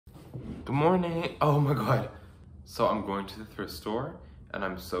Good morning. Oh my god. So I'm going to the thrift store and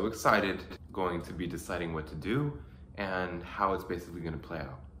I'm so excited going to be deciding what to do and how it's basically going to play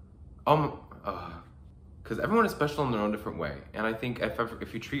out. Because everyone is special in their own different way. And I think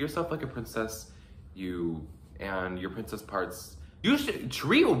if you treat yourself like a princess, and your princess parts, you should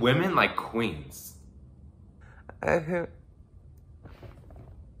treat women like queens.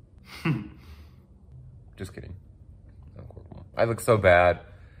 Just kidding. I look so bad.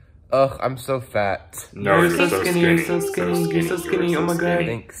 Ugh, I'm so fat. No, you're so skinny, you're so skinny, you're so skinny. Oh my god.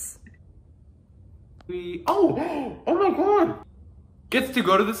 Thanks. Oh my god. Gets to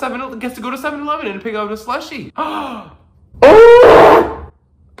go to 7-Eleven and pick out a slushie.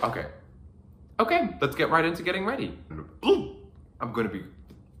 Okay. Okay, let's get right into getting ready. I'm gonna be...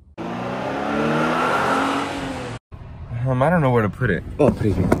 I don't know where to put it. Oh, put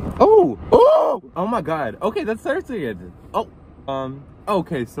it here. Oh my god. Okay, that's seriously it.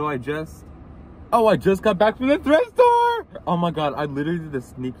 Okay, so I just got back from the thrift store. Oh my god, I literally did the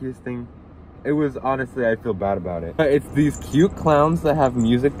sneakiest thing. It was, honestly, I feel bad about it. It's these cute clowns that have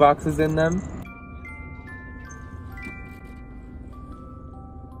music boxes in them.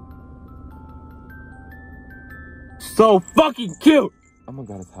 So fucking cute! Oh my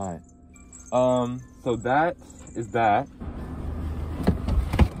god, it's high. So that is that.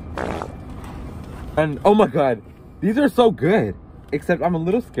 And oh my god, these are so good. Except I'm a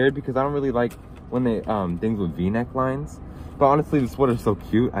little scared because I don't really like when they things with V-neck lines. But honestly, the sweater's so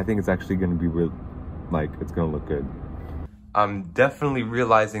cute. I think it's actually gonna be real, like, it's gonna look good. I'm definitely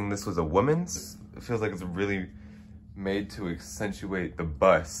realizing this was a woman's. It feels like it's really made to accentuate the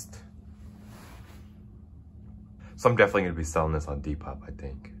bust. So I'm definitely gonna be selling this on Depop, I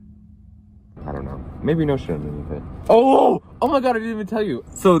think. I don't know. Maybe no shit underneath it. Oh my god, I didn't even tell you.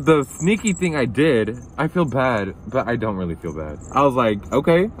 So the sneaky thing I did, I feel bad, but I don't really feel bad. I was like,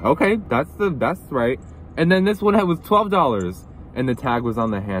 okay, that's right. And then this one was $12 and the tag was on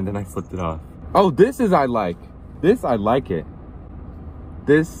the hand and I slipped it off. Oh, this I like it.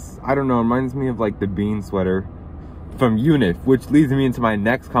 This, I don't know, reminds me of like the bean sweater from Unif, which leads me into my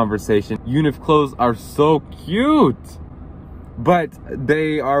next conversation. Unif clothes are so cute. But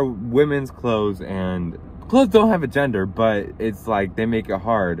they are women's clothes, and clothes don't have a gender, but it's like they make it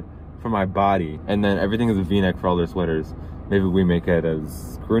hard for my body. And then everything is a V-neck for all their sweaters. Maybe we make it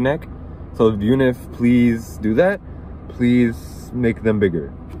as crew neck. So Unif, please do that. Please make them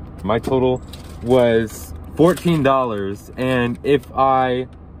bigger. My total was $14, and if I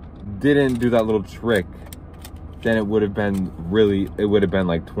didn't do that little trick, then it would have been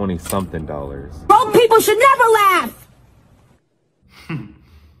like 20-something dollars. Broke people should never laugh!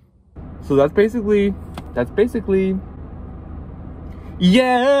 So that's basically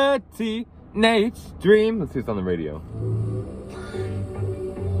yeah, teenage dream. Let's see what's on the radio.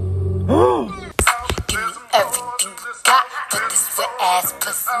 Give me everything you got, but this wet ass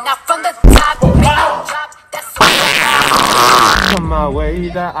pussy not from the top. Drop, that's so Come my way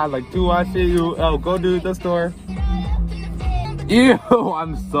that I like to watch you. Oh, go to the store. Ew,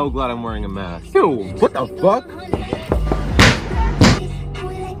 I'm so glad I'm wearing a mask. Ew, what the fuck?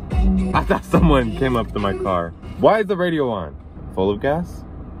 I thought someone came up to my car. Why is the radio on? Full of gas?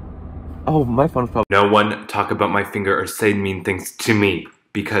 Oh, my phone's probably... No one talk about my finger or say mean things to me,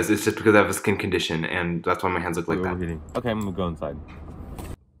 because it's just because I have a skin condition and that's why my hands look like that. Okay, I'm gonna go inside.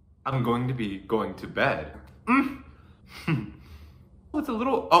 I'm going to be going to bed. It's a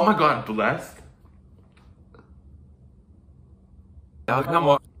little... Oh my god, blessed. Come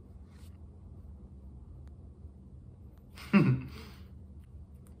on.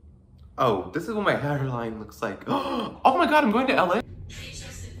 Oh, this is what my hairline looks like. Oh my god, I'm going to LA.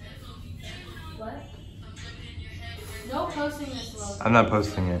 What? No posting this logo. I'm not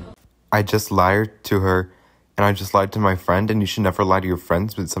posting it. I just lied to her, and I just lied to my friend, and you should never lie to your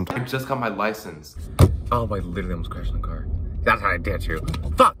friends, but sometimes... I just got my license. Oh, I literally almost crashed the car. That's how I did you.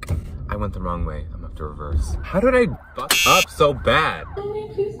 Fuck! I went the wrong way. I'm gonna have to reverse. How did I fuck up so bad? Help me,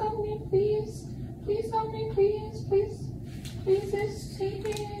 please help me, please. Please help me, please, please. Please, just take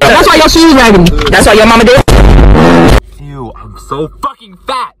it. That's why your shoes raggedy. That's why your mama did. Ew, I'm so fucking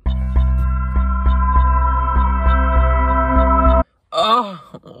fat!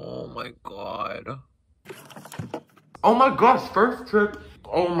 Oh my god. Oh my gosh, first trip.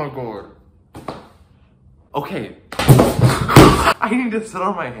 Oh my god. Okay. I need to sit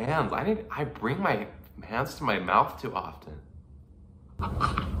on my hands. I bring my hands to my mouth too often.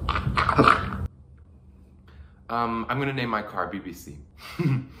 I'm gonna name my car BBC.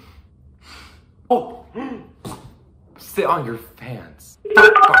 Oh! Sit on your fans.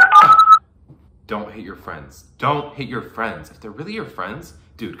 Don't hate your friends. Don't hate your friends. If they're really your friends,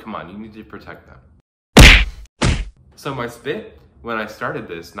 Dude, come on, you need to protect them. So my spit, when I started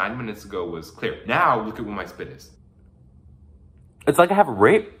this 9 minutes ago, was clear. Now, look at what my spit is. It's like I have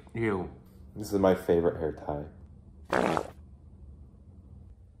rape you. This is my favorite hair tie.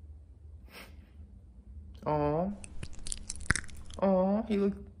 Aww. Aww, he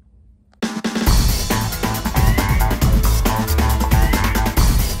looks...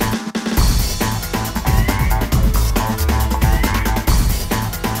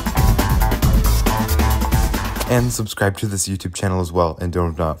 And subscribe to this YouTube channel as well. And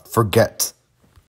don't forget